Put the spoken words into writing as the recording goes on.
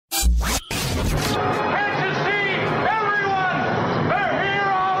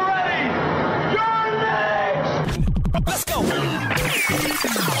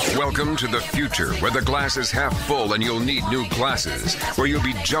Welcome to the future, where the glass is half full and you'll need new glasses, where you'll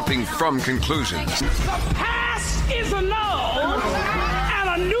be jumping from conclusions. The past is annulled,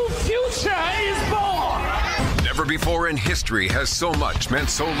 and a new future is born. Never before in history has so much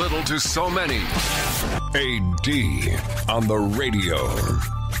meant so little to so many. AD on the radio.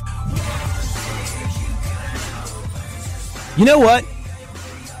 You know what?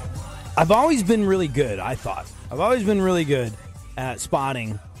 I've always been really good, I've always been really good at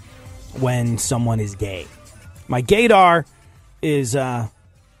spotting when someone is gay. My gaydar is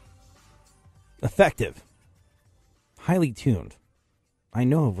effective, highly tuned. I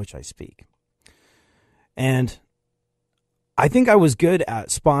know of which I speak. And I think I was good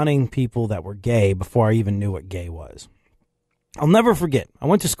at spotting people that were gay before I even knew what gay was. I'll never forget, I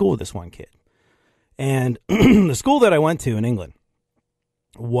went to school with this one kid. And the school that I went to in England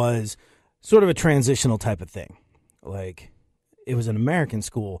was sort of a transitional type of thing. Like, it was an American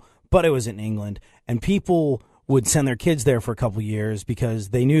school, but it was in England, and people would send their kids there for a couple years because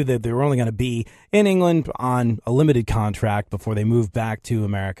they knew that they were only going to be in England on a limited contract before they moved back to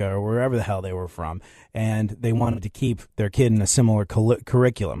America or wherever the hell they were from, and they wanted to keep their kid in a similar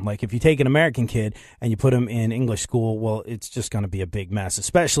curriculum. Like, if you take an American kid and you put him in English school, well, it's just going to be a big mess,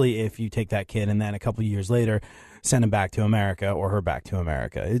 especially if you take that kid and then a couple years later send him back to America or her back to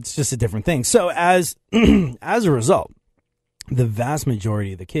America. It's just a different thing. So as a result, the vast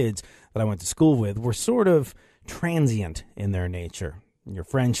majority of the kids that I went to school with were sort of transient in their nature. Your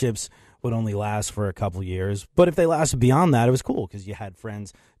friendships would only last for a couple years, but if they lasted beyond that, it was cool because you had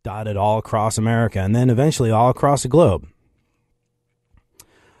friends dotted all across America and then eventually all across the globe.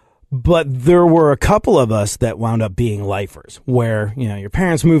 But there were a couple of us that wound up being lifers, where, you know, your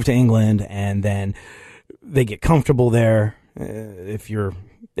parents moved to England and then they get comfortable there. If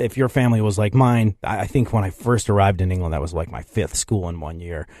your family was like mine, I think when I first arrived in England, that was like my 5th school in 1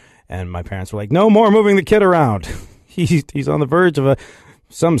 year. And my parents were like, no more moving the kid around. He's on the verge of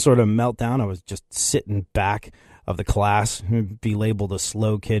some sort of meltdown. I was just sitting back of the class, be labeled a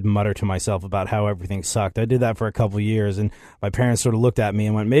slow kid, mutter to myself about how everything sucked. I did that for a couple of years, and my parents sort of looked at me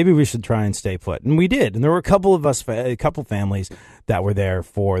and went, maybe we should try and stay put. And we did. And there were a couple of us, a couple families that were there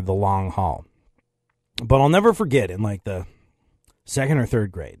for the long haul. But I'll never forget, in like the 2nd or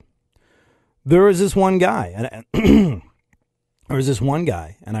 3rd grade, there was this one guy, and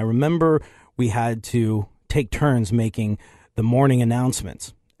and I remember we had to take turns making the morning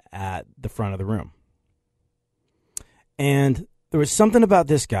announcements at the front of the room. And there was something about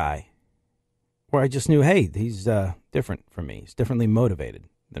this guy where I just knew, hey, he's different from me. He's differently motivated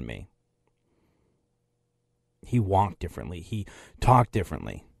than me. He walked differently. He talked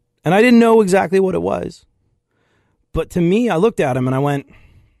differently. And I didn't know exactly what it was. But to me, I looked at him and I went,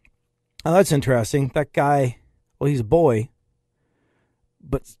 oh, that's interesting. That guy, well, he's a boy.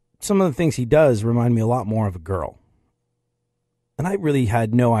 But some of the things he does remind me a lot more of a girl. And I really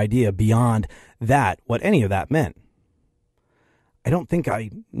had no idea beyond that what any of that meant. I don't think I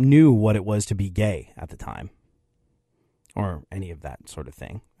knew what it was to be gay at the time. Or any of that sort of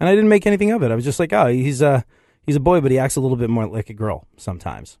thing. And I didn't make anything of it. I was just like, oh, he's a boy, but he acts a little bit more like a girl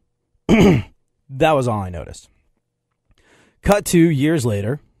sometimes. That was all I noticed. Cut to years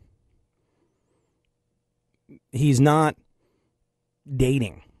later. He's not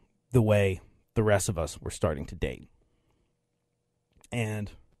dating the way the rest of us were starting to date.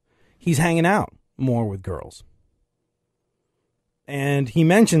 And he's hanging out more with girls. And he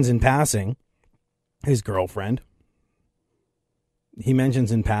mentions in passing his girlfriend. He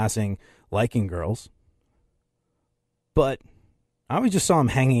mentions in passing liking girls. But I always just saw him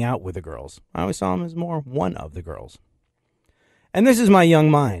hanging out with the girls. I always saw him as more one of the girls. And this is my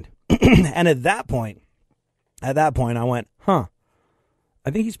young mind. And at that point, I went, I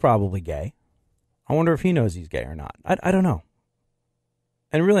think he's probably gay. I wonder if he knows he's gay or not. I don't know.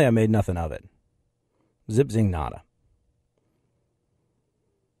 And really, I made nothing of it. Zip, zing, nada.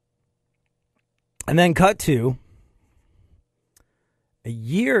 And then cut to a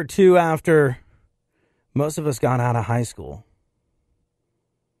year or two after most of us got out of high school.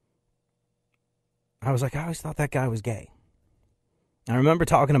 I was like, I always thought that guy was gay. I remember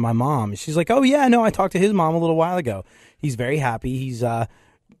talking to my mom. She's like, oh, yeah, no, I talked to his mom a little while ago. He's very happy. He's, got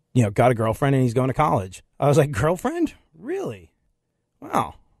a girlfriend and he's going to college. I was like, girlfriend? Really?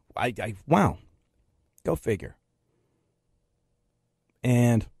 Wow. Wow. Go figure.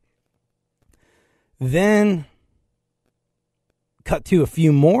 And then cut to a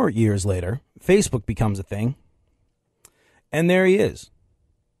few more years later, Facebook becomes a thing. And there he is.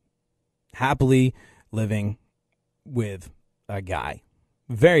 Happily living with a guy.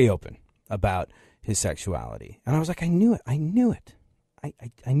 Very open about his sexuality. And I was like, I knew it.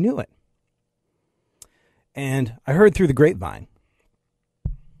 I knew it. And I heard through the grapevine,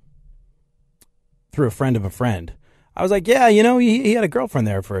 through a friend of a friend, I was like, yeah, he had a girlfriend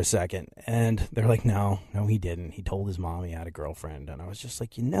there for a second. And they're like, no, he didn't. He told his mom he had a girlfriend. And I was just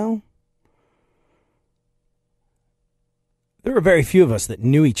like, there were very few of us that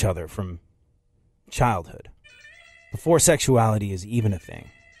knew each other from childhood, before sexuality is even a thing.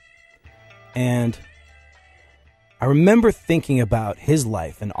 And I remember thinking about his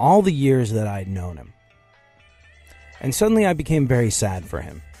life and all the years that I'd known him. And suddenly I became very sad for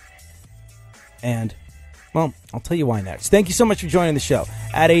him. And, well, I'll tell you why next. Thank you so much for joining the show.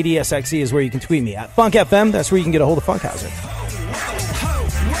 At ADSXE is where you can tweet me. At FunkFM, that's where you can get a hold of Funkhouser.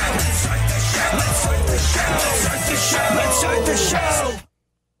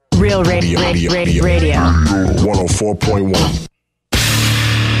 Real radio. 104.1.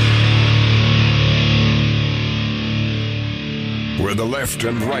 Where the left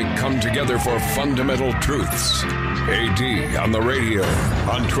and right come together for fundamental truths. AD on the radio,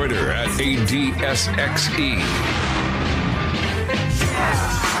 on Twitter at ADSXE.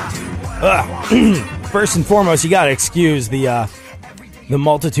 First and foremost, you got to excuse the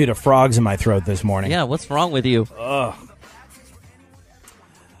multitude of frogs in my throat this morning. Yeah, what's wrong with you?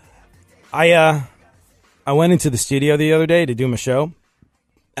 I went into the studio the other day to do my show,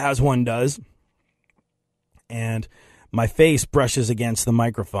 as one does, and my face brushes against the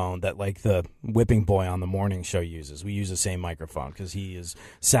microphone that, like, the whipping boy on the morning show uses. We use the same microphone because he is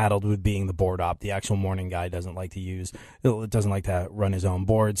saddled with being the board op. The actual morning guy doesn't like to run his own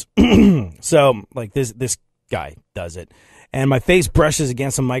boards. So, like, this guy does it. And my face brushes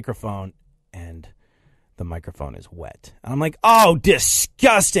against the microphone, and the microphone is wet. And I'm like, oh,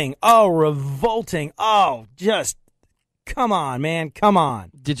 disgusting. Oh, revolting. Oh, just, come on, man. Come on.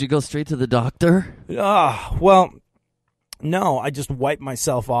 Did you go straight to the doctor? Well, no, I just wiped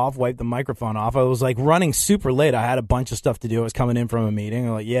myself off, wiped the microphone off. I was like running super late. I had a bunch of stuff to do. I was coming in from a meeting.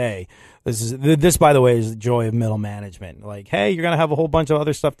 I'm like, yay. This, by the way, is the joy of middle management. Like, hey, you're going to have a whole bunch of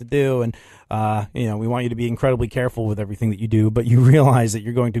other stuff to do. And, we want you to be incredibly careful with everything that you do. But you realize that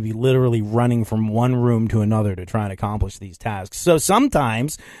you're going to be literally running from one room to another to try and accomplish these tasks. So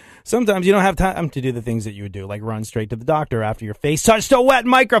sometimes you don't have time to do the things that you would do, like run straight to the doctor after your face touched a wet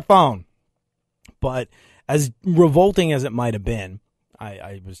microphone. But as revolting as it might have been,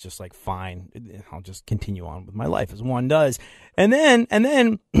 I was just like, fine, I'll just continue on with my life as one does. And then,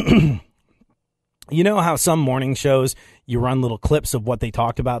 you know how some morning shows, you run little clips of what they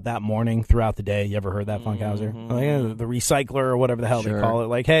talked about that morning throughout the day? You ever heard that, Funkhouser? Like, the recycler or whatever the hell they call it.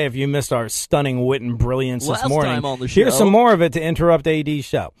 Like, hey, if you missed our stunning wit and brilliance this morning, time on the show, here's some more of it to interrupt AD's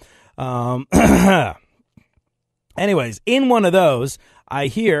show. Anyways, in one of those, I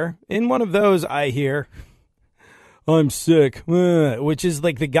hear, I'm sick, which is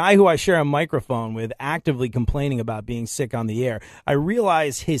like the guy who I share a microphone with actively complaining about being sick on the air. I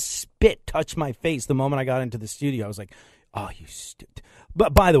realized his spit touched my face the moment I got into the studio. I was like, oh, you stupid.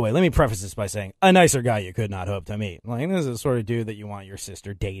 But by the way, let me preface this by saying, a nicer guy you could not hope to meet. Like, this is the sort of dude that you want your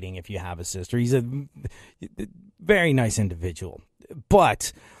sister dating if you have a sister. He's a very nice individual.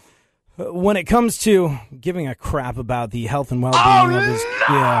 But when it comes to giving a crap about the health and well-being of his,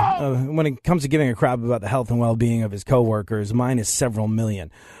 when it comes to giving a crap about the health and well-being of his coworkers, mine is several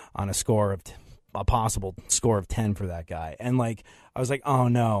million on a possible score of 10 for that guy. And like, I was like, oh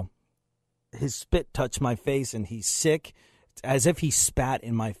no, his spit touched my face and he's sick. It's as if he spat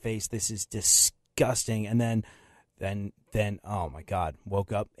in my face. This is disgusting. And then, oh my God,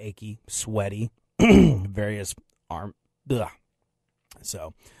 woke up achy, sweaty, various arm. Ugh.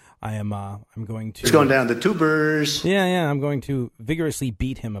 So I'm going to... It's going down the tubers. Yeah, I'm going to vigorously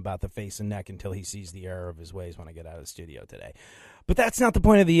beat him about the face and neck until he sees the error of his ways when I get out of the studio today. But that's not the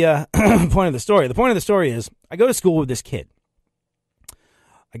point of the point of the story. The point of the story is I go to school with this kid.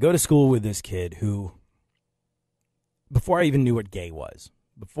 Who, before I even knew what gay was,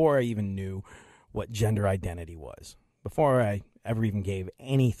 before I even knew what gender identity was, before I ever even gave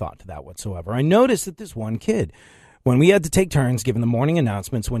any thought to that whatsoever, I noticed that this one kid, when we had to take turns giving the morning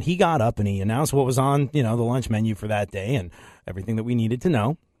announcements, when he got up and he announced what was on, the lunch menu for that day and everything that we needed to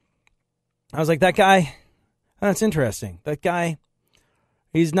know, I was like, that guy, that's interesting. That guy,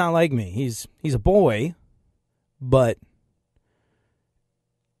 he's not like me. He's a boy, but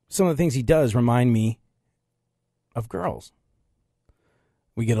some of the things he does remind me of girls.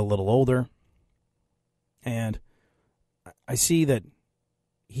 We get a little older, and I see that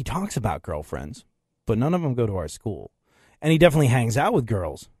he talks about girlfriends, but none of them go to our school. And he definitely hangs out with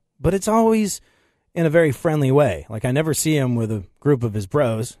girls, but it's always in a very friendly way. Like, I never see him with a group of his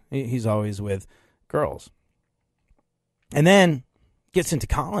bros. He's always with girls. And then gets into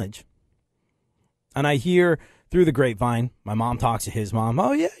college, and I hear through the grapevine, my mom talks to his mom.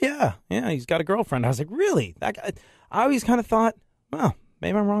 Oh, yeah, he's got a girlfriend. I was like, really? That guy? I always kind of thought, well,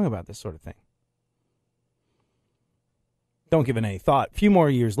 maybe I'm wrong about this sort of thing. Don't give it any thought. A few more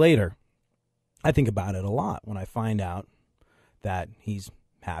years later, I think about it a lot when I find out that he's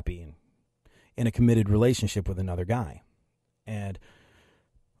happy and in a committed relationship with another guy. And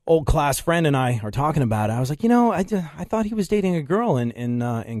old class friend and I are talking about it. I was like, I thought he was dating a girl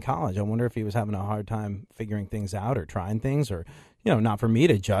in college. I wonder if he was having a hard time figuring things out or trying things, or, not for me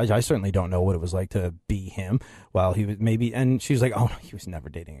to judge. I certainly don't know what it was like to be him. Well, he was maybe, and she was like, oh, no, he was never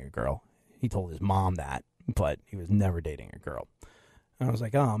dating a girl. He told his mom that, but he was never dating a girl. And I was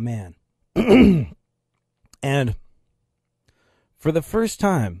like, oh, man. And for the first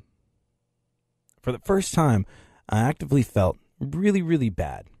time, I actively felt really, really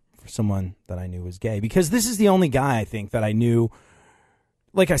bad for someone that I knew was gay, because this is the only guy I think that I knew.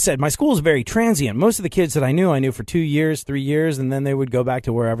 Like I said, my school is very transient. Most of the kids that I knew for 2 years, 3 years, and then they would go back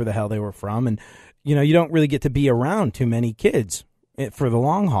to wherever the hell they were from. And, you don't really get to be around too many kids for the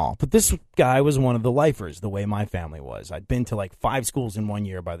long haul. But this guy was one of the lifers, the way my family was. I'd been to like 5 schools in 1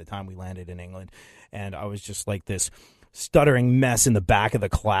 year by the time we landed in England, and I was just like this stuttering mess in the back of the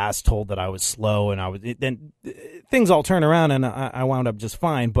class, told that I was slow, and then things all turned around, and I wound up just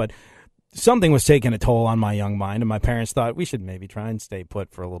fine. But something was taking a toll on my young mind, and my parents thought we should maybe try and stay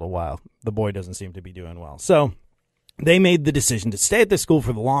put for a little while. The boy doesn't seem to be doing well. So they made the decision to stay at this school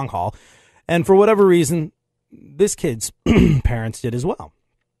for the long haul, and for whatever reason, this kid's parents did as well.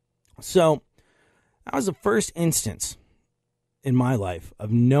 So that was the first instance in my life of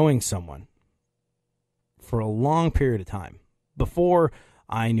knowing someone for a long period of time, before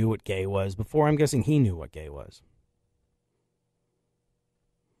I knew what gay was, before I'm guessing he knew what gay was.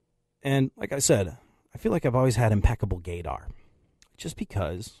 And like I said, I feel like I've always had impeccable gaydar, just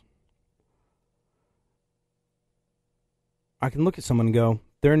because I can look at someone and go,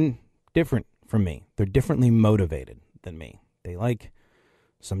 they're different from me. They're differently motivated than me. They like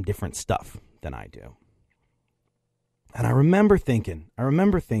some different stuff than I do. And I remember thinking,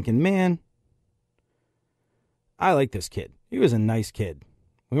 man, I like this kid. He was a nice kid.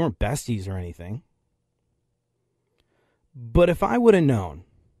 We weren't besties or anything. But if I would have known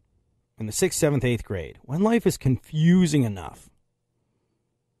in the 6th, 7th, 8th grade, when life is confusing enough,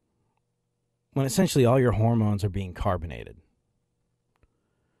 when essentially all your hormones are being carbonated,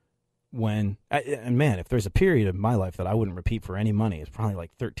 and man, if there's a period of my life that I wouldn't repeat for any money, it's probably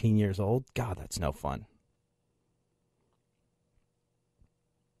like 13 years old. God, that's no fun.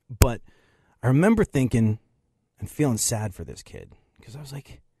 But I remember thinking and feeling sad for this kid, because I was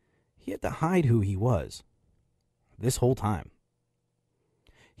like, he had to hide who he was this whole time.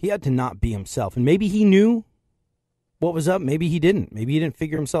 He had to not be himself. And maybe he knew what was up. Maybe he didn't. Maybe he didn't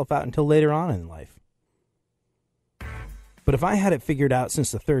figure himself out until later on in life. But if I had it figured out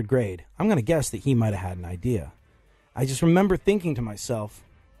since the 3rd grade, I'm going to guess that he might have had an idea. I just remember thinking to myself,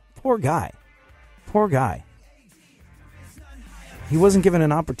 poor guy. Poor guy. He wasn't given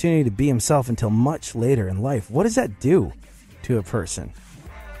an opportunity to be himself until much later in life. What does that do to a person?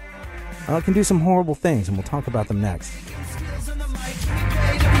 Well, it can do some horrible things, and we'll talk about them next.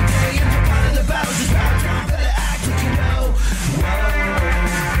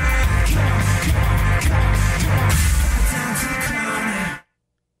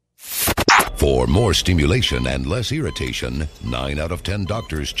 For more stimulation and less irritation, 9 out of 10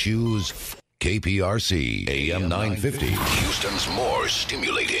 doctors choose KPRC AM 950, Houston's more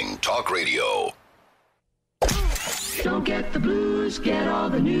stimulating talk radio. Don't get the blues, get all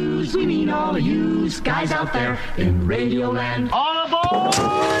the news. We mean all of you guys out there in Radioland. All aboard!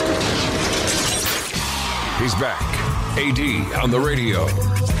 He's back. AD on the radio.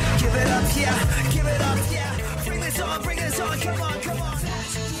 Give it up, yeah. Give it up, yeah. Bring this on. Come on.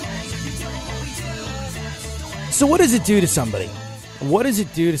 So what does it do to somebody? What does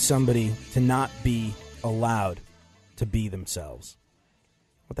it do to somebody to not be allowed to be themselves?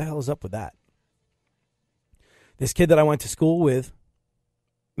 What the hell is up with that? This kid that I went to school with,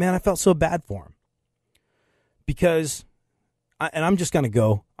 man, I felt so bad for him. Because, I'm just going to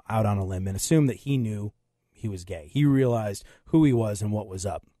go out on a limb and assume that he knew he was gay. He realized who he was and what was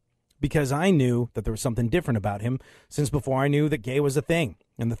up. Because I knew that there was something different about him since before I knew that gay was a thing.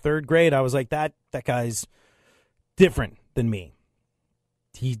 In the 3rd grade, I was like, that guy's different than me.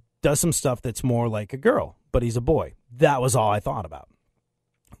 He does some stuff that's more like a girl, but he's a boy. That was all I thought about.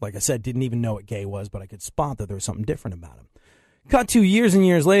 Like I said, didn't even know what gay was, but I could spot that there was something different about him. Cut 2 years and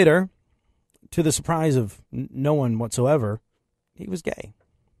years later, to the surprise of no one whatsoever, he was gay.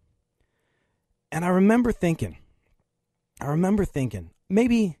 And I remember thinking, I remember thinking,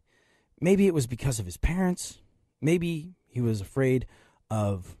 maybe it was because of his parents. Maybe he was afraid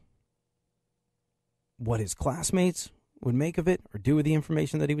of what his classmates would make of it or do with the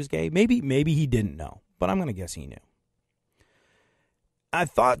information that he was gay. Maybe he didn't know, but I'm going to guess he knew. I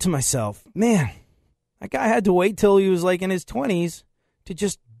thought to myself, man, that guy had to wait till he was like in his 20s to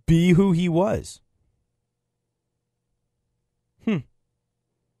just be who he was.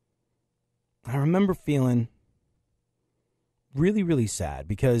 I remember feeling really, really sad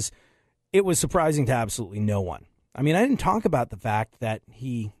because it was surprising to absolutely no one. I mean, I didn't talk about the fact that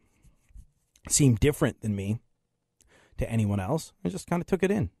he seemed different than me to anyone else. I just kind of took it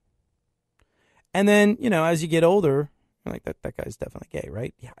in. And then, you know, as you get older, you're like, that guy's definitely gay,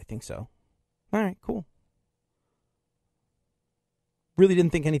 right? Yeah, I think so. All right, cool. Really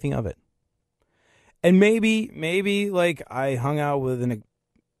didn't think anything of it. And maybe like I hung out with an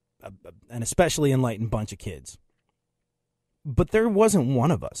especially enlightened bunch of kids. But there wasn't one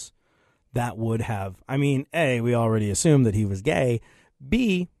of us that would have, I mean, A, we already assumed that he was gay.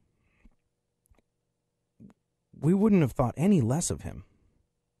 B, we wouldn't have thought any less of him.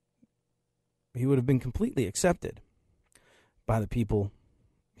 He would have been completely accepted by the people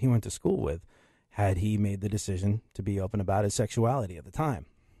he went to school with had he made the decision to be open about his sexuality at the time.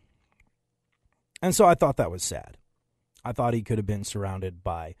 And so I thought that was sad. I thought he could have been surrounded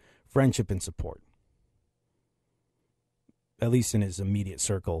by friendship and support, at least in his immediate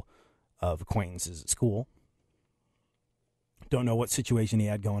circle of acquaintances at school. Don't know what situation he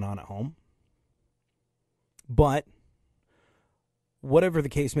had going on at home. But whatever the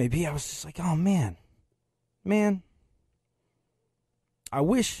case may be, I was just like, oh, man, I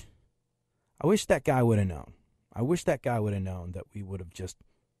wish that guy would have known. I wish that guy would have known that we would have just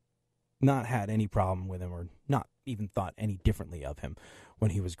not had any problem with him or not even thought any differently of him when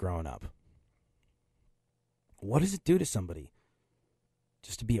he was growing up. What does it do to somebody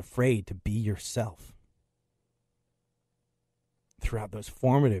just to be afraid to be yourself throughout those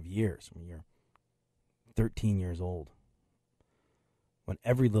formative years when you're 13 years old, when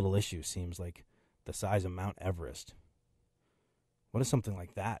every little issue seems like the size of Mount Everest? What is something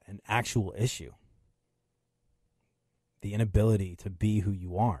like that, an actual issue? The inability to be who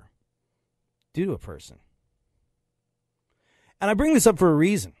you are due to a person. And I bring this up for a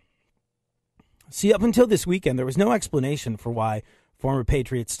reason. See, up until this weekend, there was no explanation for why former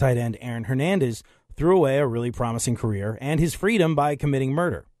Patriots tight end Aaron Hernandez threw away a really promising career and his freedom by committing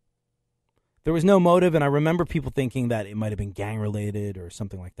murder. There was no motive, and I remember people thinking that it might have been gang-related or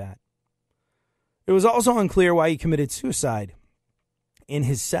something like that. It was also unclear why he committed suicide in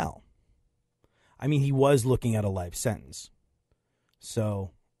his cell. I mean, he was looking at a life sentence.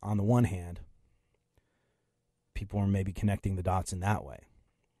 So, on the one hand, people were maybe connecting the dots in that way.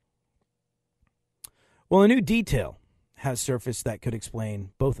 Well, a new detail has surfaced that could explain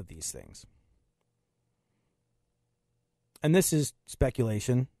both of these things. And this is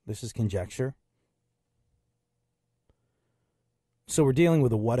speculation. This is conjecture. So we're dealing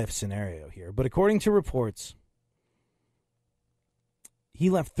with a what-if scenario here. But according to reports, he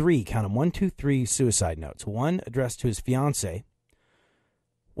left 3, count them, 1, 2, 3 suicide notes. 1 addressed to his fiancée,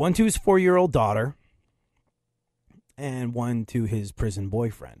 1 to his 4-year-old daughter, and 1 to his prison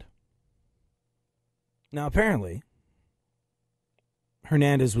boyfriend. Now, apparently,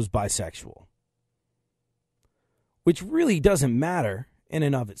 Hernandez was bisexual, which really doesn't matter in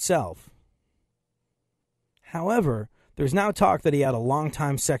and of itself. However, there's now talk that he had a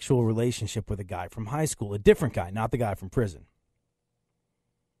long-time sexual relationship with a guy from high school, a different guy, not the guy from prison.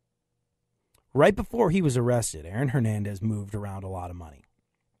 Right before he was arrested, Aaron Hernandez moved around a lot of money.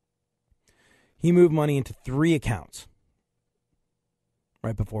 He moved money into 3 accounts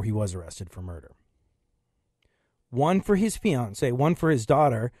right before he was arrested for murder. 1 for his fiancée, 1 for his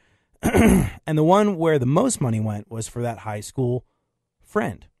daughter, and the one where the most money went was for that high school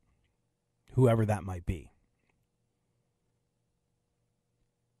friend, whoever that might be.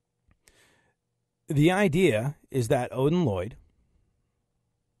 The idea is that Odin Lloyd,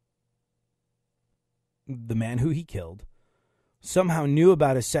 the man who he killed, somehow knew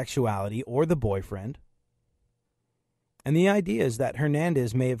about his sexuality or the boyfriend. And the idea is that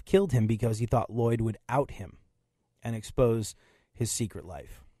Hernandez may have killed him because he thought Lloyd would out him and expose his secret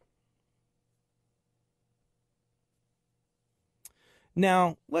life.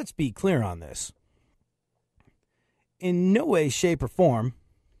 Now, let's be clear on this. In no way, shape, or form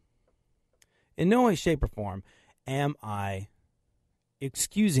am I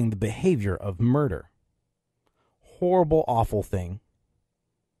excusing the behavior of murder. Horrible, awful thing.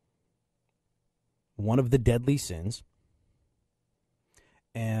 One of the deadly sins.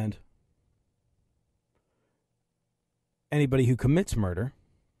 And anybody who commits murder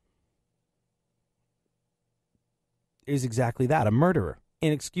is exactly that, a murderer,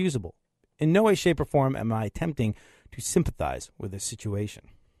 inexcusable. In no way, shape, or form am I attempting to sympathize with this situation.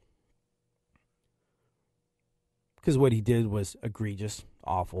 Because what he did was egregious,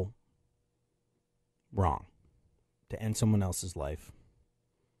 awful, wrong. To end someone else's life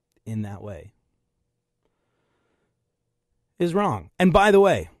in that way is wrong. And by the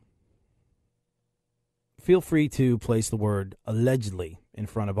way, feel free to place the word allegedly in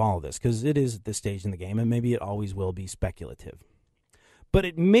front of all of this, because it is at this stage in the game, and maybe it always will be speculative. But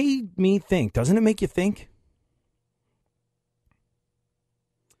it made me think. Doesn't it make you think?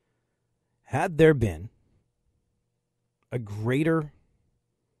 Had there been a greater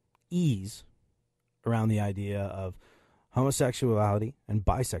ease around the idea of homosexuality and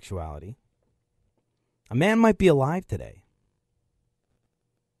bisexuality, a man might be alive today.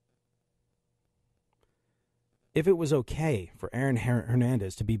 If it was okay for Aaron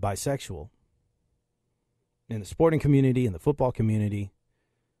Hernandez to be bisexual in the sporting community, in the football community,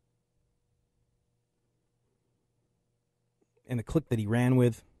 in the clique that he ran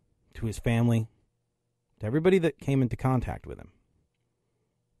with, to his family, to everybody that came into contact with him,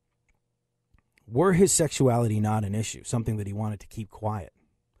 were his sexuality not an issue, something that he wanted to keep quiet,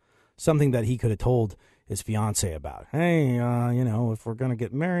 something that he could have told his fiancée about? Hey, if we're going to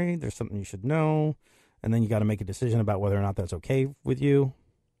get married, there's something you should know, and then you got to make a decision about whether or not that's okay with you.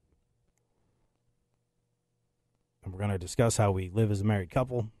 And we're going to discuss how we live as a married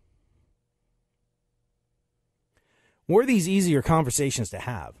couple. Were these easier conversations to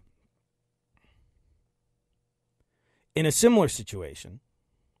have? In a similar situation,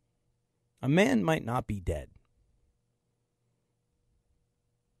 a man might not be dead.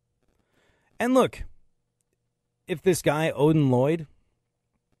 And look, if this guy, Odin Lloyd,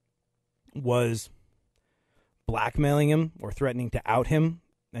 was blackmailing him or threatening to out him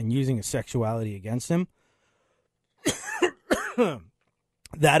and using his sexuality against him,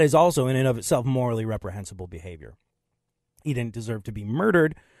 that is also in and of itself morally reprehensible behavior. He didn't deserve to be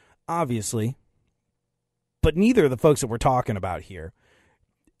murdered, obviously. But neither of the folks that we're talking about here,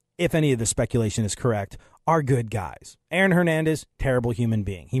 if any of the speculation is correct, are good guys. Aaron Hernandez, terrible human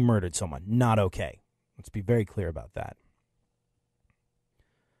being. He murdered someone. Not okay. Let's be very clear about that.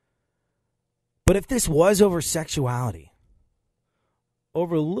 But if this was over sexuality,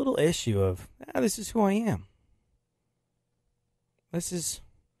 over a little issue of, this is who I am. This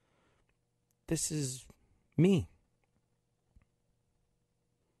is me.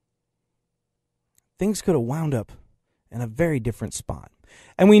 Things could have wound up in a very different spot.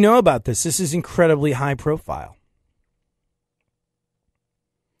 And we know about this. This is incredibly high profile.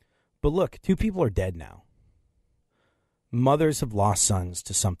 But look, 2 people are dead now. Mothers have lost sons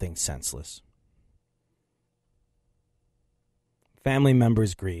to something senseless. Family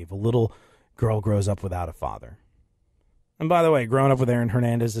members grieve. A little girl grows up without a father. And by the way, growing up with Aaron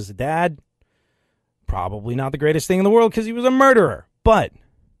Hernandez as a dad, probably not the greatest thing in the world because he was a murderer. But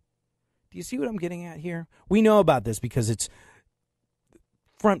do you see what I'm getting at here? We know about this because it's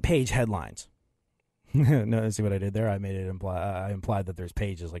front page headlines. No, see what I did there? I made it I implied that there's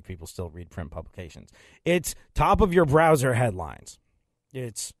pages, like people still read print publications. It's top of your browser headlines.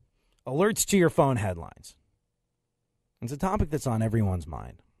 It's alerts to your phone headlines. It's a topic that's on everyone's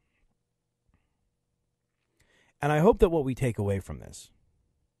mind. And I hope that what we take away from this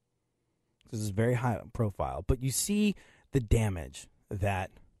is very high profile, but you see the damage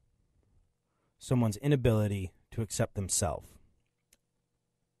that someone's inability to accept themselves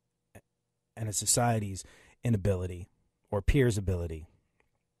and a society's inability or peers' ability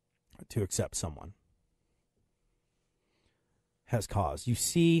to accept someone has caused. You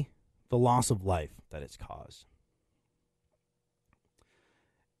see the loss of life that it's caused.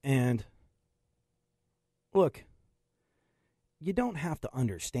 And look, you don't have to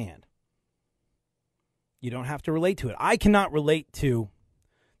understand. You don't have to relate to it. I cannot relate to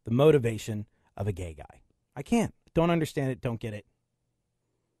the motivation of a gay guy. I can't. Don't understand it. Don't get it.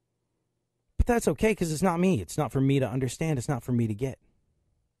 But that's okay because it's not me. It's not for me to understand. It's not for me to get.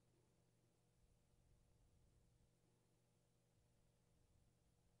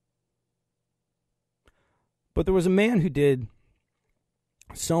 But there was a man who did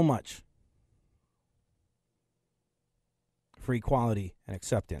so much for equality and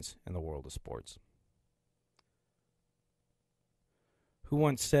acceptance in the world of sports, who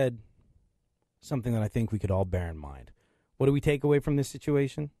once said something that I think we could all bear in mind. What do we take away from this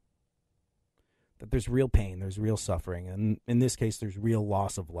situation? That there's real pain, there's real suffering, and in this case, there's real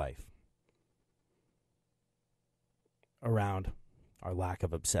loss of life around our lack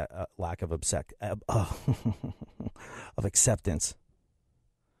of of acceptance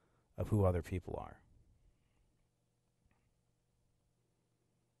of who other people are.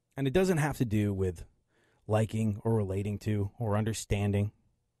 And it doesn't have to do with liking or relating to or understanding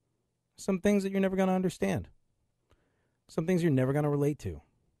some things that you're never going to understand. Some things you're never going to relate to.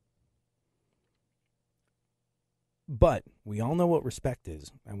 But we all know what respect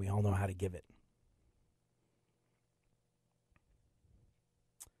is, and we all know how to give it.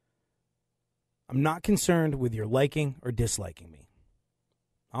 I'm not concerned with your liking or disliking me.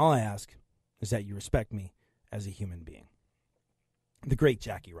 All I ask is that you respect me as a human being. The great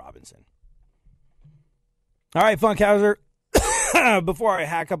Jackie Robinson. All right, Funkhouser. Before I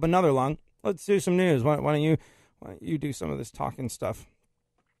hack up another lung, let's do some news. Why don't you do some of this talking stuff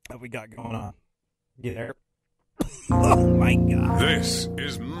that we got going on? You there? Oh, my God. This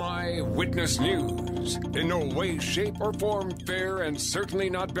is My Witness News. In no way, shape, or form fair and certainly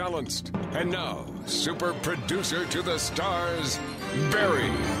not balanced. And now, super producer to the stars, Barry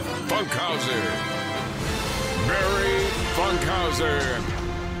Funkhouser. Barry Funkhouser.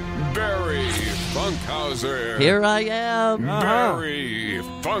 Barry Funkhouser. Here I am. Barry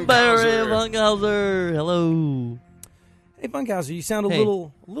Funkhouser. Barry Funkhouser. Hello. Hey, Funkhouser, you sound a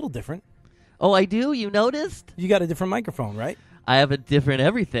little different. Oh, I do? You noticed? You got a different microphone, right? I have a different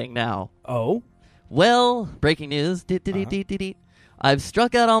everything now. Oh? Well, breaking news. I've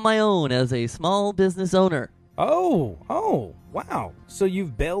struck out on my own as a small business owner. Oh, wow. So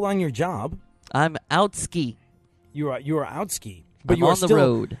you've bailed on your job. I'm out ski. You are out ski. But I'm you are on the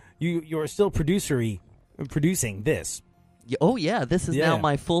road. You are still producing this. Oh, yeah. This is now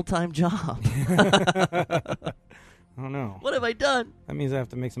my full-time job. Oh, no. What have I done? That means I have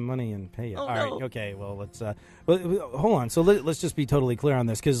to make some money and pay you. Oh, All no. right, okay, well, let's hold on. So let's just be totally clear on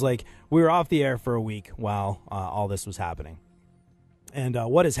this, because, like, we were off the air for a week while all this was happening. And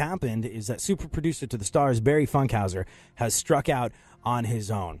what has happened is that super producer to the stars, Barry Funkhouser, has struck out on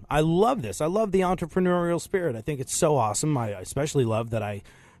his own. I love this. I love the entrepreneurial spirit. I think it's so awesome. I especially love that I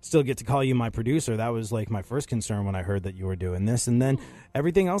still get to call you my producer. That was like my first concern when I heard that you were doing this. And then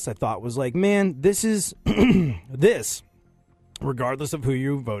everything else I thought was like, man, this is this, regardless of who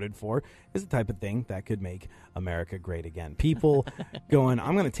you voted for, is the type of thing that could make America great again. People going,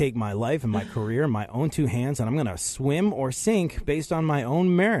 I'm going to take my life and my career in my own two hands, and I'm going to swim or sink based on my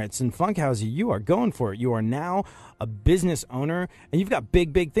own merits. And Funkhouser, you are going for it. You are now a business owner, and you've got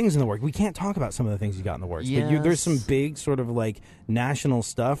big things in the works. We can't talk about some of the things you got in the works, but there's some big sort of like national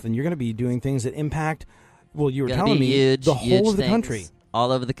stuff, and you're going to be doing things that impact, well, you were telling me, the whole of the country.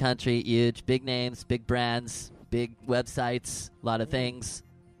 All over the country, huge, big names, big brands, big websites, a lot of things,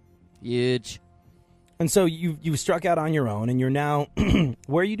 huge. And so you struck out on your own, and you're now,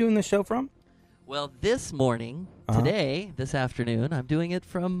 where are you doing this show from? Well, this morning, today, this afternoon, I'm doing it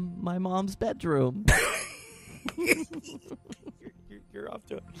from my mom's bedroom. You're off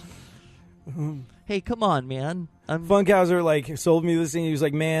to it. Hey, come on, man. Funkhouser like sold me this thing. He was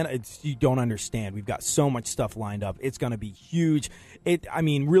like, man, you don't understand. We've got so much stuff lined up. It's going to be huge.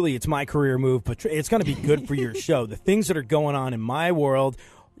 Really, it's my career move, but it's going to be good for your show. The things that are going on in my world,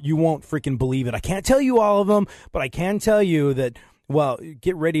 you won't freaking believe it. I can't tell you all of them, but I can tell you that, well,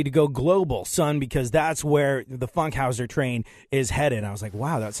 get ready to go global, son, because that's where the Funkhouser train is headed. And I was like,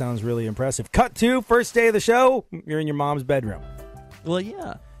 wow, that sounds really impressive. Cut to first day of the show. You're in your mom's bedroom. Well,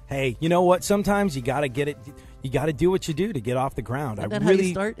 yeah. Hey, you know what? Sometimes you got to get it. You got to do what you do to get off the ground. Isn't that how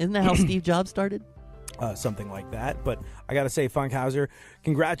you start? Isn't that how Steve Jobs started? Something like that. But I got to say, Funkhouser,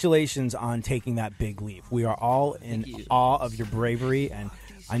 congratulations on taking that big leap. We are all in awe of your bravery, and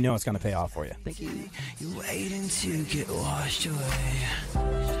I know it's going to pay off for you. Thank you. You're waiting to get washed away.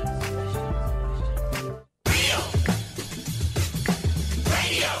 Radio.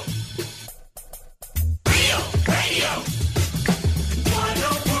 Radio.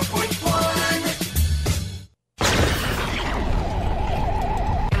 104.1.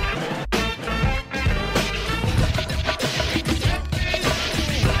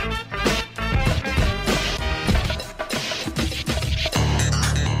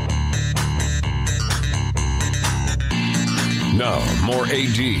 Now, more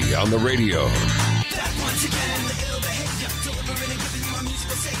AD on the radio.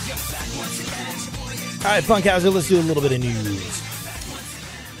 All right, Funkhouser, let's do a little bit of news.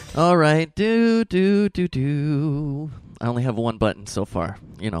 All right. Do. I only have one button so far.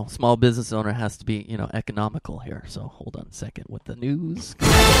 Small business owner has to be, economical here. So hold on a second with the news.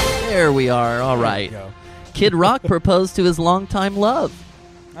 There we are. All right. Kid Rock proposed to his longtime love.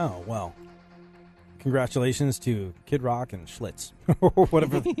 Oh, well. Congratulations to Kid Rock and Schlitz. Or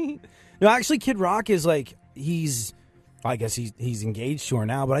whatever. No, actually, Kid Rock is like, he's I guess he's engaged to her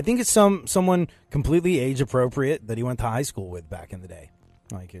now, but I think it's someone completely age appropriate that he went to high school with back in the day.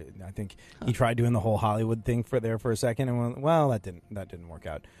 Like, I think he tried doing the whole Hollywood thing for a second, and went, well, that didn't work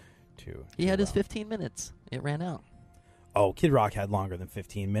out too. He had his 15 minutes. It ran out. Oh, Kid Rock had longer than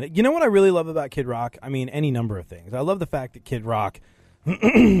 15 minutes. You know what I really love about Kid Rock? I mean, any number of things. I love the fact that Kid Rock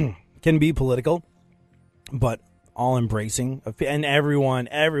can be political, but all embracing, and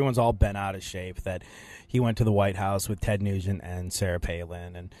everyone's all bent out of shape that he went to the White House with Ted Nugent and Sarah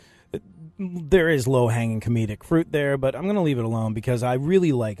Palin, and there is low-hanging comedic fruit there, but I'm going to leave it alone because I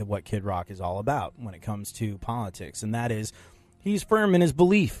really like what Kid Rock is all about when it comes to politics, and that is he's firm in his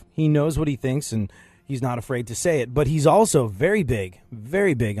belief. He knows what he thinks, and he's not afraid to say it, but he's also very big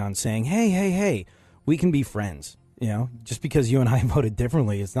on saying, hey, we can be friends. You know, just because you and I voted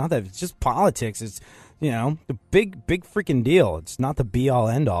differently, it's not that. It's just politics. It's, the big freaking deal. It's not the be-all,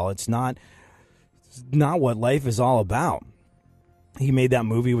 end-all. It's not what life is all about. He made that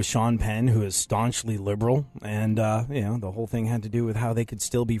movie with Sean Penn, who is staunchly liberal, and, the whole thing had to do with how they could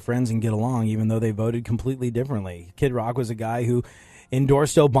still be friends and get along, even though they voted completely differently. Kid Rock was a guy who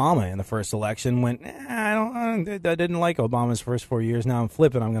endorsed Obama in the first election, went, I didn't like Obama's first 4 years. Now I'm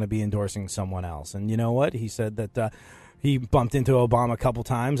flipping. I'm going to be endorsing someone else. And you know what? He said that he bumped into Obama a couple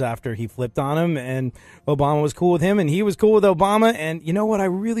times after he flipped on him, and Obama was cool with him, and he was cool with Obama. And you know what I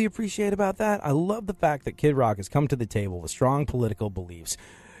really appreciate about that? I love the fact that Kid Rock has come to the table with strong political beliefs,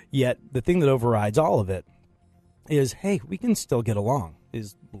 yet the thing that overrides all of it is, hey, we can still get along,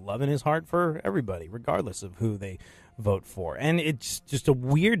 is love in his heart for everybody, regardless of who they vote for. And it's just a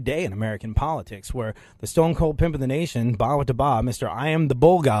weird day in American politics where the stone cold pimp of the nation, Ba with the Ba, Mr. I am the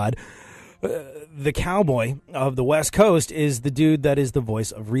bull god, the cowboy of the West Coast, is the dude that is the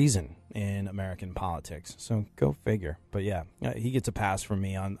voice of reason in American politics. So go figure. But yeah, he gets a pass from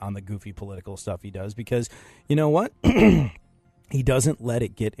me on the goofy political stuff he does because, you know what? He doesn't let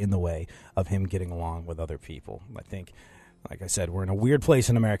it get in the way of him getting along with other people. I think, like I said, we're in a weird place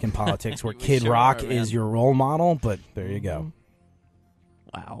in American politics where Kid Rock is your role model, but there you go.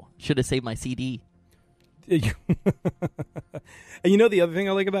 Wow. Should have saved my CD. And the other thing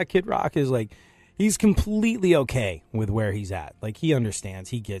I like about Kid Rock is, like, he's completely okay with where he's at. Like, he understands.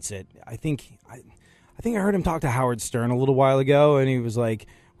 He gets it. I think I heard him talk to Howard Stern a little while ago, and he was like,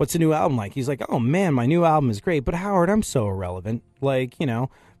 what's the new album like? He's like, oh, man, my new album is great. But, Howard, I'm so irrelevant. Like,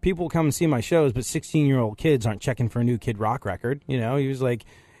 people come and see my shows, but 16-year-old kids aren't checking for a new Kid Rock record. He was like,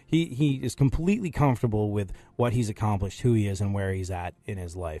 he is completely comfortable with what he's accomplished, who he is, and where he's at in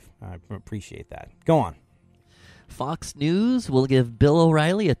his life. I appreciate that. Go on. Fox News will give Bill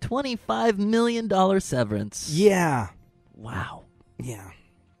O'Reilly a $25 million severance. Yeah. Wow. Yeah.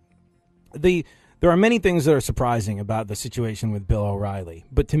 There are many things that are surprising about the situation with Bill O'Reilly,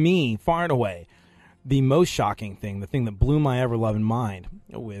 but to me, far and away, the most shocking thing, the thing that blew my ever-loving mind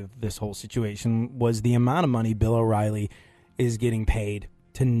with this whole situation, was the amount of money Bill O'Reilly is getting paid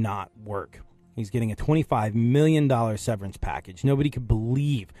to not work. He's getting a $25 million severance package. Nobody could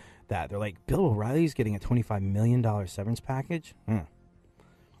believe that. They're like, Bill O'Reilly's getting a $25 million severance package?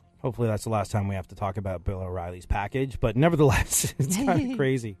 Hopefully that's the last time we have to talk about Bill O'Reilly's package, but nevertheless, it's kind of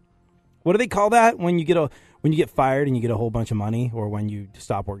crazy. What do they call that when you get fired and you get a whole bunch of money, or when you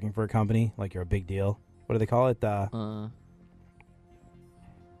stop working for a company, like you're a big deal? What do they call it? Go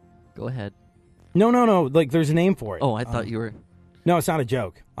ahead. No. Like, there's a name for it. Oh, I thought you were... No, it's not a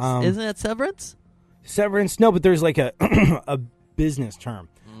joke. Isn't it severance? Severance? No, but there's like a a business term.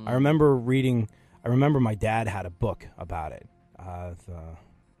 I remember my dad had a book about it.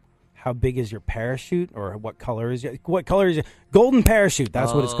 How big is your parachute, or what color is your golden parachute?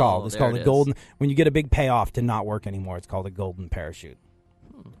 That's what it's called. It's called a golden. When you get a big payoff to not work anymore, it's called a golden parachute.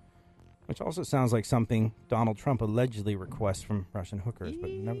 Which also sounds like something Donald Trump allegedly requests from Russian hookers, but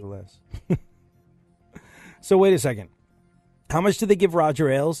nevertheless. So wait a second. How much did they give Roger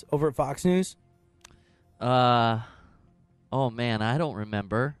Ailes over at Fox News? Oh, man, I don't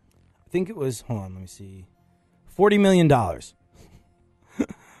remember. I think it was, hold on, let me see, $40 million.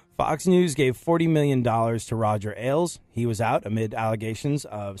 Fox News gave $40 million to Roger Ailes. He was out amid allegations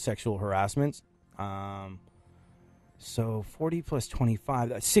of sexual harassment. So 40 plus 25,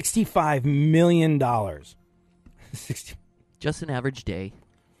 that's $65 million. Just an average day.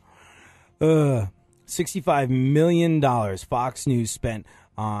 $65 million Fox News spent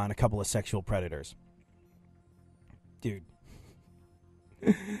on a couple of sexual predators. Dude.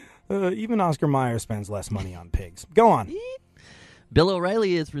 Even Oscar Mayer spends less money on pigs. Go on. Bill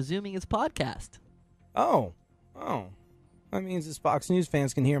O'Reilly is resuming his podcast. Oh. That means his Fox News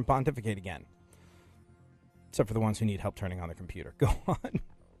fans can hear him pontificate again. Except for the ones who need help turning on their computer. Go on.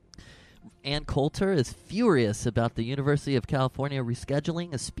 Ann Coulter is furious about the University of California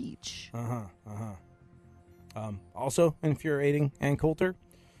rescheduling a speech. Also infuriating, Ann Coulter.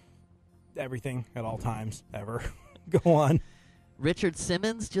 Everything at all times, ever. Go on. Richard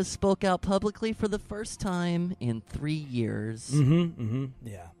Simmons just spoke out publicly for the first time in 3 years.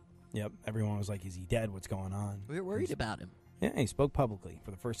 Yeah. Yep. Everyone was like, is he dead? What's going on? We were worried about him. Yeah, he spoke publicly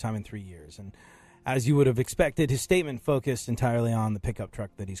for the first time in 3 years. And as you would have expected, his statement focused entirely on the pickup truck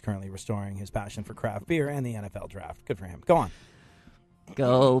that he's currently restoring, his passion for craft beer, and the NFL draft. Good for him. Go on.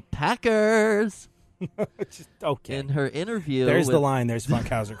 Go Packers! Okay. In her interview, there's with the line. There's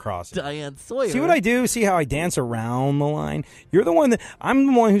Funkhouser crossing. Diane Sawyer. See what I do? See how I dance around the line? You're the one that I'm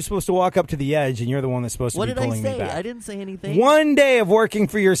the one who's supposed to walk up to the edge, and you're the one that's supposed to be pulling me back. What did I say? I didn't say anything. One day of working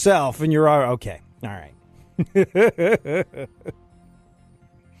for yourself, and you're okay. All right.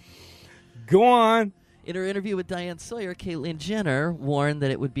 Go on. In her interview with Diane Sawyer, Caitlyn Jenner warned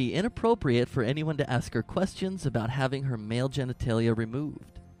that it would be inappropriate for anyone to ask her questions about having her male genitalia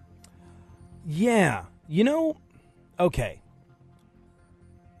removed. Yeah. Okay.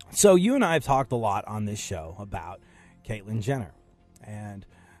 So you and I have talked a lot on this show about Caitlyn Jenner and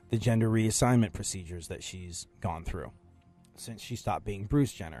the gender reassignment procedures that she's gone through since she stopped being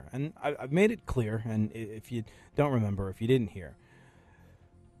Bruce Jenner. And I've made it clear, and if you don't remember, if you didn't hear,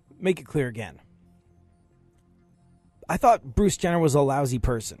 make it clear again. I thought Bruce Jenner was a lousy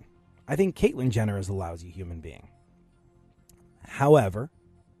person. I think Caitlyn Jenner is a lousy human being. However,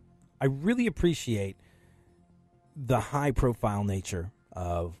 I really appreciate the high-profile nature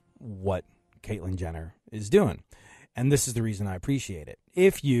of what Caitlyn Jenner is doing. And this is the reason I appreciate it.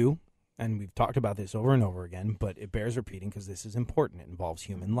 If you, and we've talked about this over and over again, but it bears repeating because this is important. It involves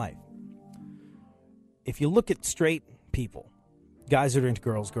human life. If you look at straight people, guys that are into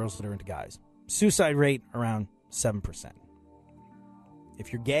girls, girls that are into guys, suicide rate around 7%.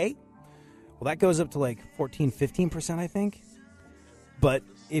 If you're gay, well, that goes up to like 14, 15%, I think. But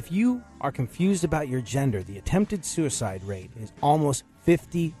if you are confused about your gender, the attempted suicide rate is almost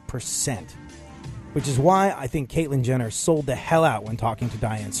 50%, which is why I think Caitlyn Jenner sold the hell out when talking to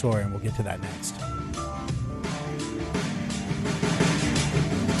Diane Sawyer, and we'll get to that next.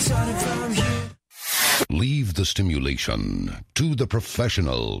 Leave the stimulation to the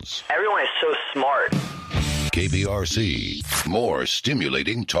professionals. Everyone is so smart. KPRC, more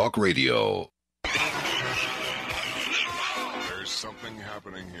stimulating talk radio. There's something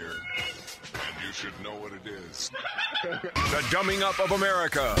happening here, and you should know what it is. The dumbing up of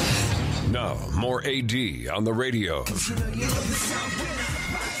America. Now, more AD on the radio.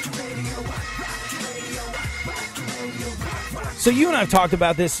 So you and I have talked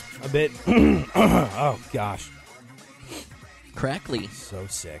about this a bit. Oh, gosh. Crackly. So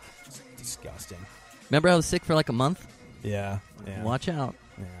sick. It's disgusting. Remember I was sick for like a month? Yeah. Watch out.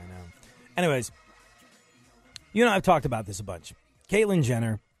 Yeah, I know. Anyways, you and I have talked about this a bunch. Caitlyn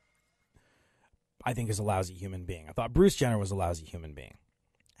Jenner, I think, is a lousy human being. I thought Bruce Jenner was a lousy human being.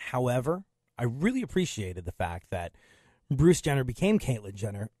 However, I really appreciated the fact that Bruce Jenner became Caitlyn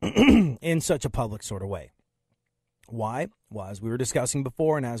Jenner in such a public sort of way. Why? Well, as we were discussing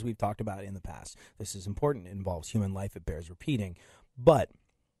before and as we've talked about in the past, this is important. It involves human life. It bears repeating. But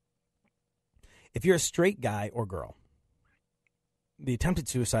if you're a straight guy or girl, the attempted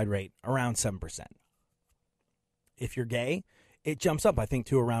suicide rate around 7%. If you're gay, it jumps up, I think,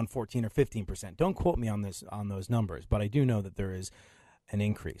 to around 14 or 15%. Don't quote me on those numbers, but I do know that there is an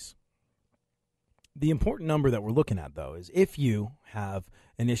increase. The important number that we're looking at, though, is if you have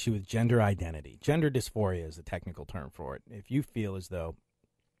an issue with gender identity. Gender dysphoria is the technical term for it. If you feel as though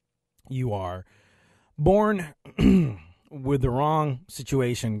you are born with the wrong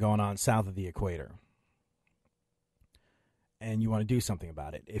situation going on south of the equator, and you want to do something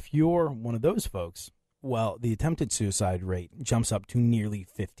about it. If you're one of those folks, well, the attempted suicide rate jumps up to nearly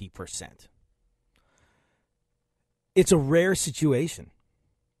 50%. It's a rare situation.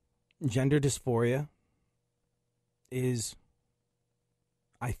 Gender dysphoria is,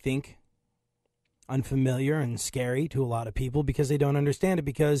 I think, unfamiliar and scary to a lot of people because they don't understand it,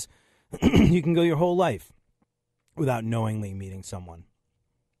 because you can go your whole life without knowingly meeting someone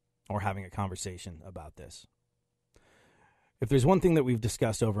or having a conversation about this. If there's one thing that we've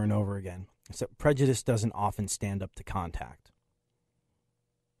discussed over and over again, it's that prejudice doesn't often stand up to contact.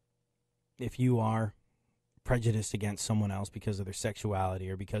 If you are prejudiced against someone else because of their sexuality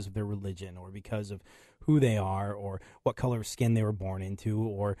or because of their religion or because of who they are or what color of skin they were born into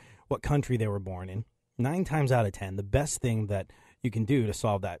or what country they were born in, 9 times out of 10, the best thing that you can do to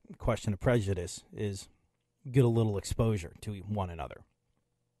solve that question of prejudice is get a little exposure to one another.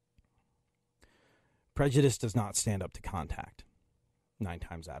 Prejudice does not stand up to contact 9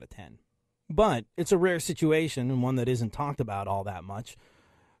 times out of 10. But it's a rare situation and one that isn't talked about all that much.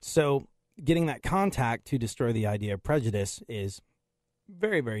 So getting that contact to destroy the idea of prejudice is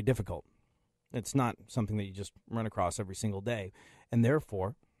very, very difficult. It's not something that you just run across every single day. And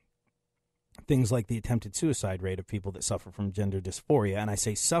therefore, things like the attempted suicide rate of people that suffer from gender dysphoria, and I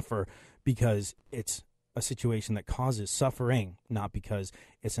say suffer because it's a situation that causes suffering, not because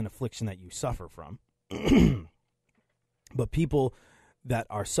it's an affliction that you suffer from. But people that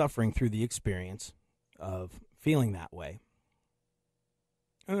are suffering through the experience of feeling that way.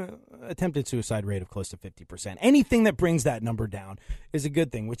 Attempted suicide rate of close to 50%. Anything that brings that number down is a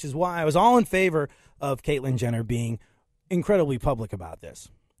good thing, which is why I was all in favor of Caitlyn Jenner being incredibly public about this.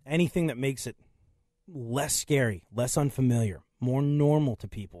 Anything that makes it less scary, less unfamiliar, more normal to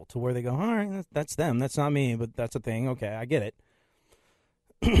people, to where they go, all right, that's them, that's not me, but that's a thing, okay, I get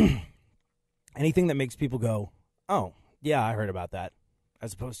it. Anything that makes people go, oh, yeah, I heard about that.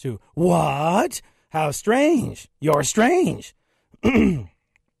 As opposed to, what? How strange. You're strange.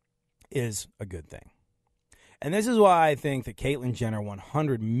 Is a good thing. And this is why I think that Caitlyn Jenner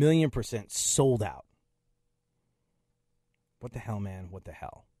 100,000,000% sold out. What the hell, man? What the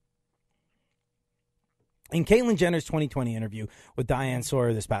hell? In Caitlyn Jenner's 2020 interview with Diane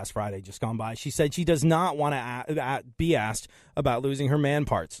Sawyer this past Friday, just gone by, she said she does not want to be asked about losing her man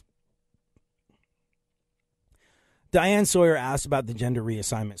parts. Diane Sawyer asked about the gender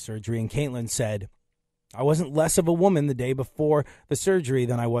reassignment surgery, and Caitlyn said, I wasn't less of a woman the day before the surgery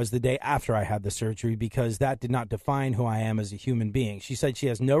than I was the day after I had the surgery, because that did not define who I am as a human being. She said she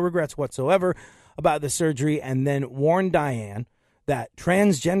has no regrets whatsoever about the surgery, and then warned Diane that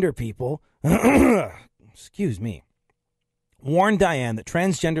transgender people, warned Diane that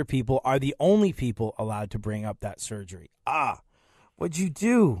transgender people are the only people allowed to bring up that surgery. What'd you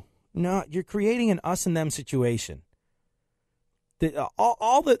do? No, you're creating an us and them situation.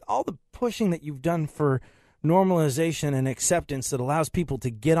 All the pushing that you've done for normalization and acceptance that allows people to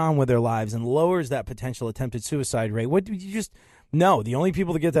get on with their lives and lowers that potential attempted suicide rate. What did you just... No, the only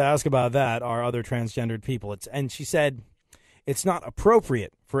people that get to ask about that are other transgendered people. And she said it's not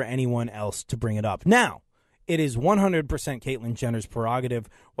appropriate for anyone else to bring it up. Now, it is 100% Caitlyn Jenner's prerogative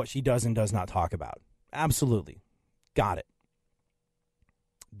what she does and does not talk about. Absolutely. Got it.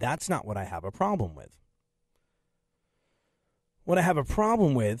 That's not what I have a problem with. What I have a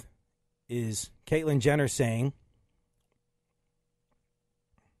problem with is Caitlyn Jenner saying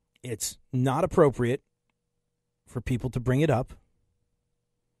it's not appropriate for people to bring it up,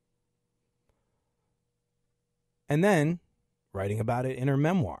 and then writing about it in her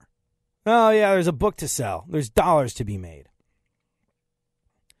memoir. Oh, yeah, there's a book to sell. There's dollars to be made.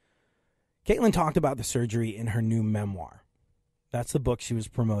 Caitlyn talked about the surgery in her new memoir. That's the book she was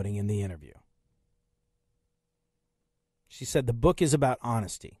promoting in the interview. She said the book is about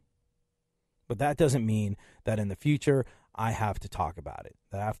honesty, but that doesn't mean that in the future I have to talk about it,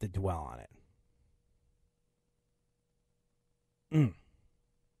 that I have to dwell on it.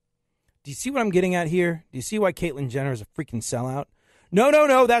 Do you see what I'm getting at here? Do you see why Caitlyn Jenner is a freaking sellout?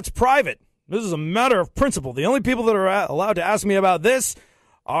 No, that's private. This is a matter of principle. The only people that are allowed to ask me about this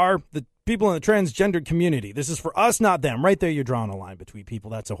are the people in the transgender community. This is for us, not them. Right there, you're drawing a line between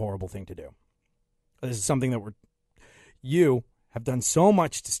people. That's a horrible thing to do. This is something that you have done so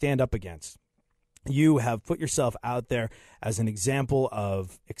much to stand up against. You have put yourself out there as an example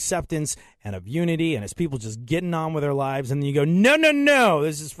of acceptance and of unity, and as people just getting on with their lives, and then you go, no,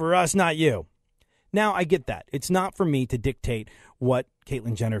 this is for us, not you. Now, I get that. It's not for me to dictate what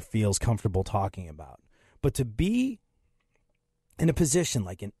Caitlyn Jenner feels comfortable talking about. But to be in a position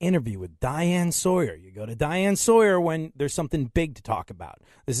like an interview with Diane Sawyer, you go to Diane Sawyer when there's something big to talk about.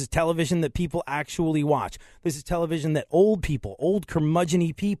 This is television that people actually watch. This is television that old people, old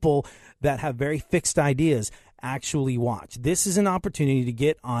curmudgeon-y people that have very fixed ideas actually watch. This is an opportunity to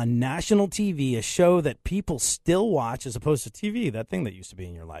get on national TV, a show that people still watch as opposed to TV, that thing that used to be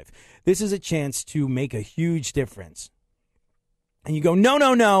in your life. This is a chance to make a huge difference. And you go,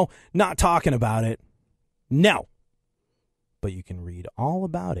 no, not talking about it. No. But you can read all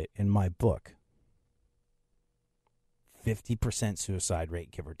about it in my book. 50% suicide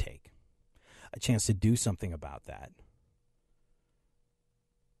rate, give or take. A chance to do something about that.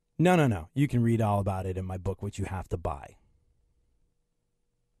 No. You can read all about it in my book, which you have to buy.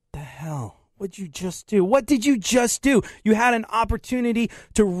 The hell? What'd you just do? What did you just do? You had an opportunity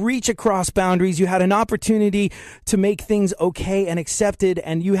to reach across boundaries. You had an opportunity to make things okay and accepted.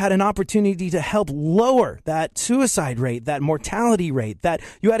 And you had an opportunity to help lower that suicide rate, that mortality rate, that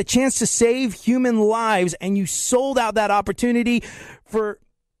you had a chance to save human lives. And you sold out that opportunity for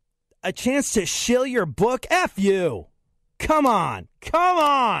a chance to shill your book. F you. Come on.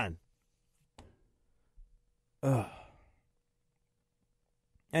 Ugh.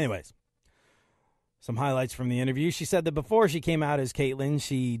 Anyways, some highlights from the interview. She said that before she came out as Caitlyn,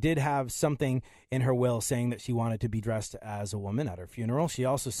 she did have something in her will saying that she wanted to be dressed as a woman at her funeral. She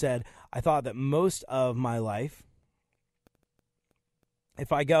also said, I thought that most of my life,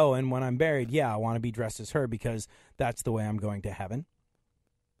 if I go and when I'm buried, I want to be dressed as her because that's the way I'm going to heaven.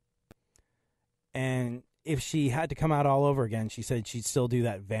 And if she had to come out all over again, she said she'd still do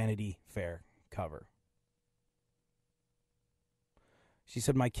that Vanity Fair cover. She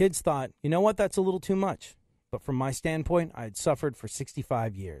said, my kids thought, you know what, that's a little too much. But from my standpoint, I had suffered for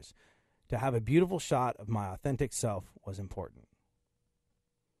 65 years. To have a beautiful shot of my authentic self was important.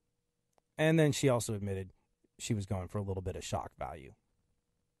 And then she also admitted she was going for a little bit of shock value.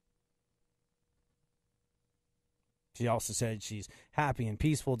 She also said she's happy and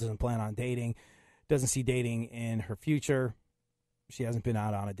peaceful, doesn't plan on dating, doesn't see dating in her future. She hasn't been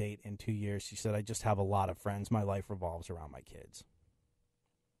out on a date in 2 years. She said, I just have a lot of friends. My life revolves around my kids.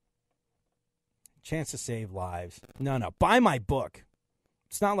 Chance to save lives. No, buy my book.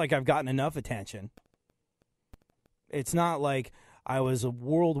 It's not like I've gotten enough attention. It's not like I was a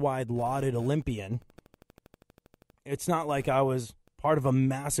worldwide lauded Olympian. It's not like I was part of a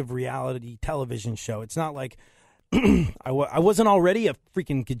massive reality television show. It's not like I wasn't already a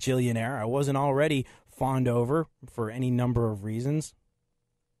freaking gajillionaire. I wasn't already fawned over for any number of reasons.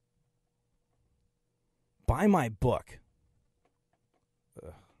 Buy my book.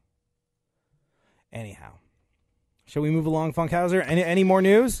 Ugh. Anyhow, shall we move along, Funkhouser? Any more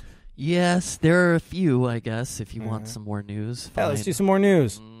news? Yes, there are a few, I guess, if you want some more news. Yeah, let's do some more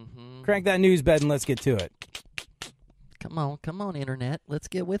news. Mm-hmm. Crank that news bed and let's get to it. Come on, Internet. Let's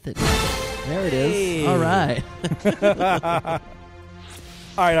get with it. There it is. Hey. All right.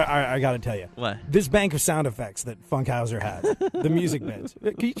 All right, I got to tell you. What? This bank of sound effects that Funkhouser has, the music beds.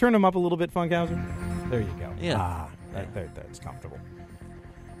 Can you turn them up a little bit, Funkhouser? There you go. Yeah. That's comfortable.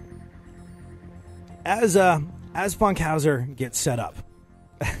 As Funkhouser gets set up,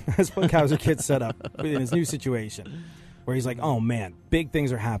 in his new situation, where he's like, "Oh man, big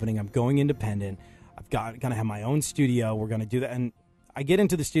things are happening. I'm going independent. Gonna have my own studio. We're gonna do that." And I get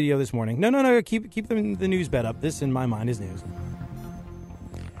into the studio this morning. No. Keep the news bed up. This, in my mind, is news.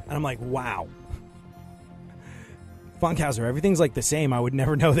 And I'm like, wow. Funkhouser, everything's like the same. I would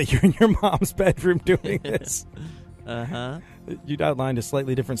never know that you're in your mom's bedroom doing this. Uh-huh. You'd outlined a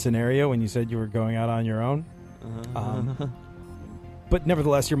slightly different scenario when you said you were going out on your own. But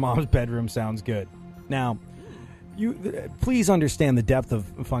nevertheless, your mom's bedroom sounds good. Now, please understand the depth of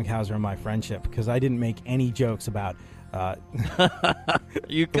Funkhouser and my friendship, because I didn't make any jokes about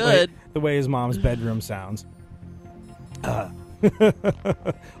you could. The way his mom's bedroom sounds.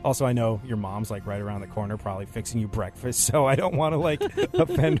 Also, I know your mom's like right around the corner probably fixing you breakfast, so I don't want to like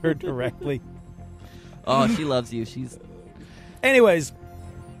offend her directly. Oh, she loves you. Anyways,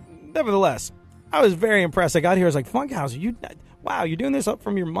 nevertheless, I was very impressed. I got here, I was like, Funkhouser, wow, you're doing this up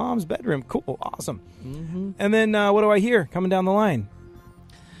from your mom's bedroom. Cool, awesome. Mm-hmm. And then what do I hear coming down the line?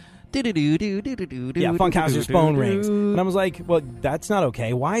 Yeah, Funkhouser's phone rings. And I was like, well, that's not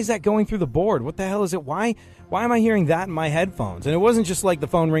okay. Why is that going through the board? What the hell is it? Why am I hearing that in my headphones? And it wasn't just like the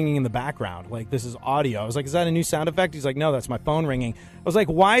phone ringing in the background. Like, this is audio. I was like, is that a new sound effect? He's like, no, that's my phone ringing. I was like,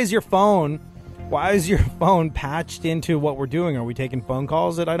 why is your phone patched into what we're doing? Are we taking phone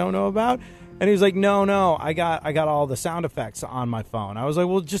calls that I don't know about? And he was like, no, I got all the sound effects on my phone. I was like,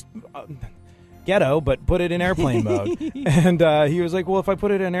 well, just ghetto, but put it in airplane mode. And he was like, well, if I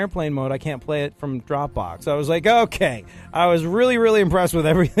put it in airplane mode, I can't play it from Dropbox. I was like, okay. I was really, really impressed with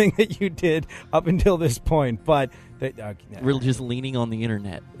everything that you did up until this point, but we're just leaning on the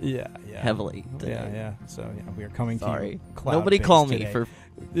internet. Yeah. Heavily today. Yeah. So we are coming Sorry. to you. Cloud Nobody based call me today. for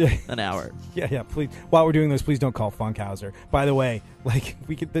an hour. Yeah. Please, while we're doing this, please don't call Funkhouser. By the way, like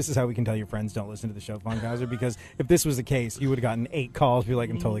this is how we can tell your friends don't listen to the show, Funkhouser, because if this was the case, you would have gotten 8 calls. Be like,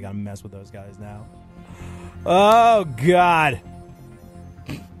 I'm totally gonna mess with those guys now. Oh God.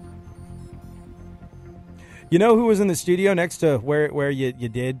 You know who was in the studio next to where you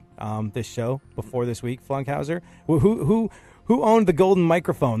did this show before this week, Funkhouser? Who owned the golden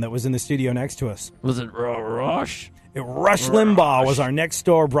microphone that was in the studio next to us? Was it Rush? Rush Limbaugh was our next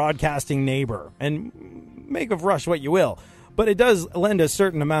door broadcasting neighbor. And make of Rush what you will, but it does lend a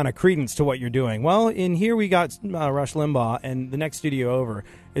certain amount of credence to what you're doing. Well, in here we got Rush Limbaugh, and the next studio over,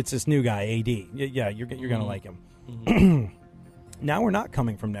 it's this new guy, AD. Yeah, you're going to like him. Mm-hmm. Now we're not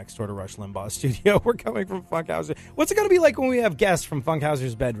coming from next door to Rush Limbaugh's studio. We're coming from Funkhouser. What's it going to be like when we have guests from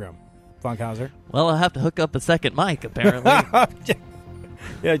Funkhouser's bedroom? Funkhouser? Well, I'll have to hook up a second mic, apparently.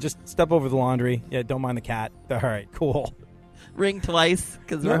 Yeah, just step over the laundry. Yeah, don't mind the cat. All right, cool. ring twice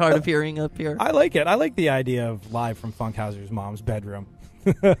because we're hard of hearing up here. I like it. I like the idea of live from Funkhouser's mom's bedroom.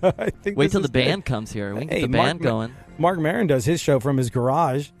 I think Wait till the good. band comes here. We can get the band going. Mark Maron does his show from his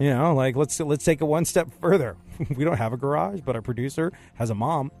garage. Let's take it one step further. We don't have a garage, but our producer has a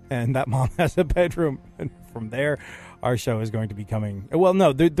mom, and that mom has a bedroom. And from there, our show is going to be coming. Well,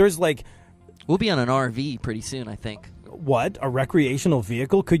 no, there's like... We'll be on an RV pretty soon, I think. What? A recreational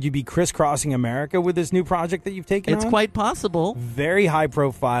vehicle? Could you be crisscrossing America with this new project that you've taken on? It's quite possible. Very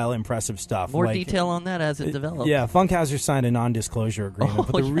high-profile, impressive stuff. More detail on that as it develops. Yeah, Funkhouser signed a non-disclosure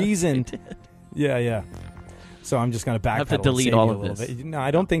agreement, but the reason... Yeah. So I'm just going to backpedal. Have to delete all of this. No,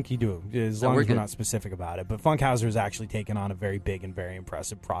 I don't think you do, as long as we're not specific about it. But Funkhouser is actually taken on a very big and very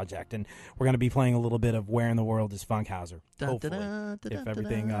impressive project, and we're going to be playing a little bit of "Where in the World is Funkhouser?" Hopefully, if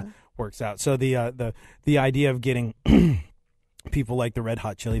everything works out. So the idea of getting people like the Red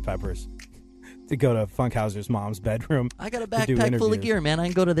Hot Chili Peppers to go to Funkhouser's mom's bedroom. I got a backpack full of gear, man. I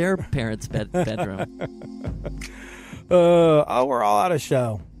can go to their parents' bedroom. We're all out of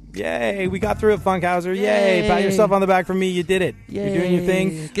show. Yay, we got through it, Funkhouser. Yay. Pat yourself on the back for me. You did it. Yay. You're doing your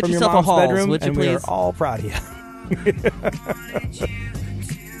thing Get from yourself your mom's a Halls, bedroom, would you and please? we are all proud of you.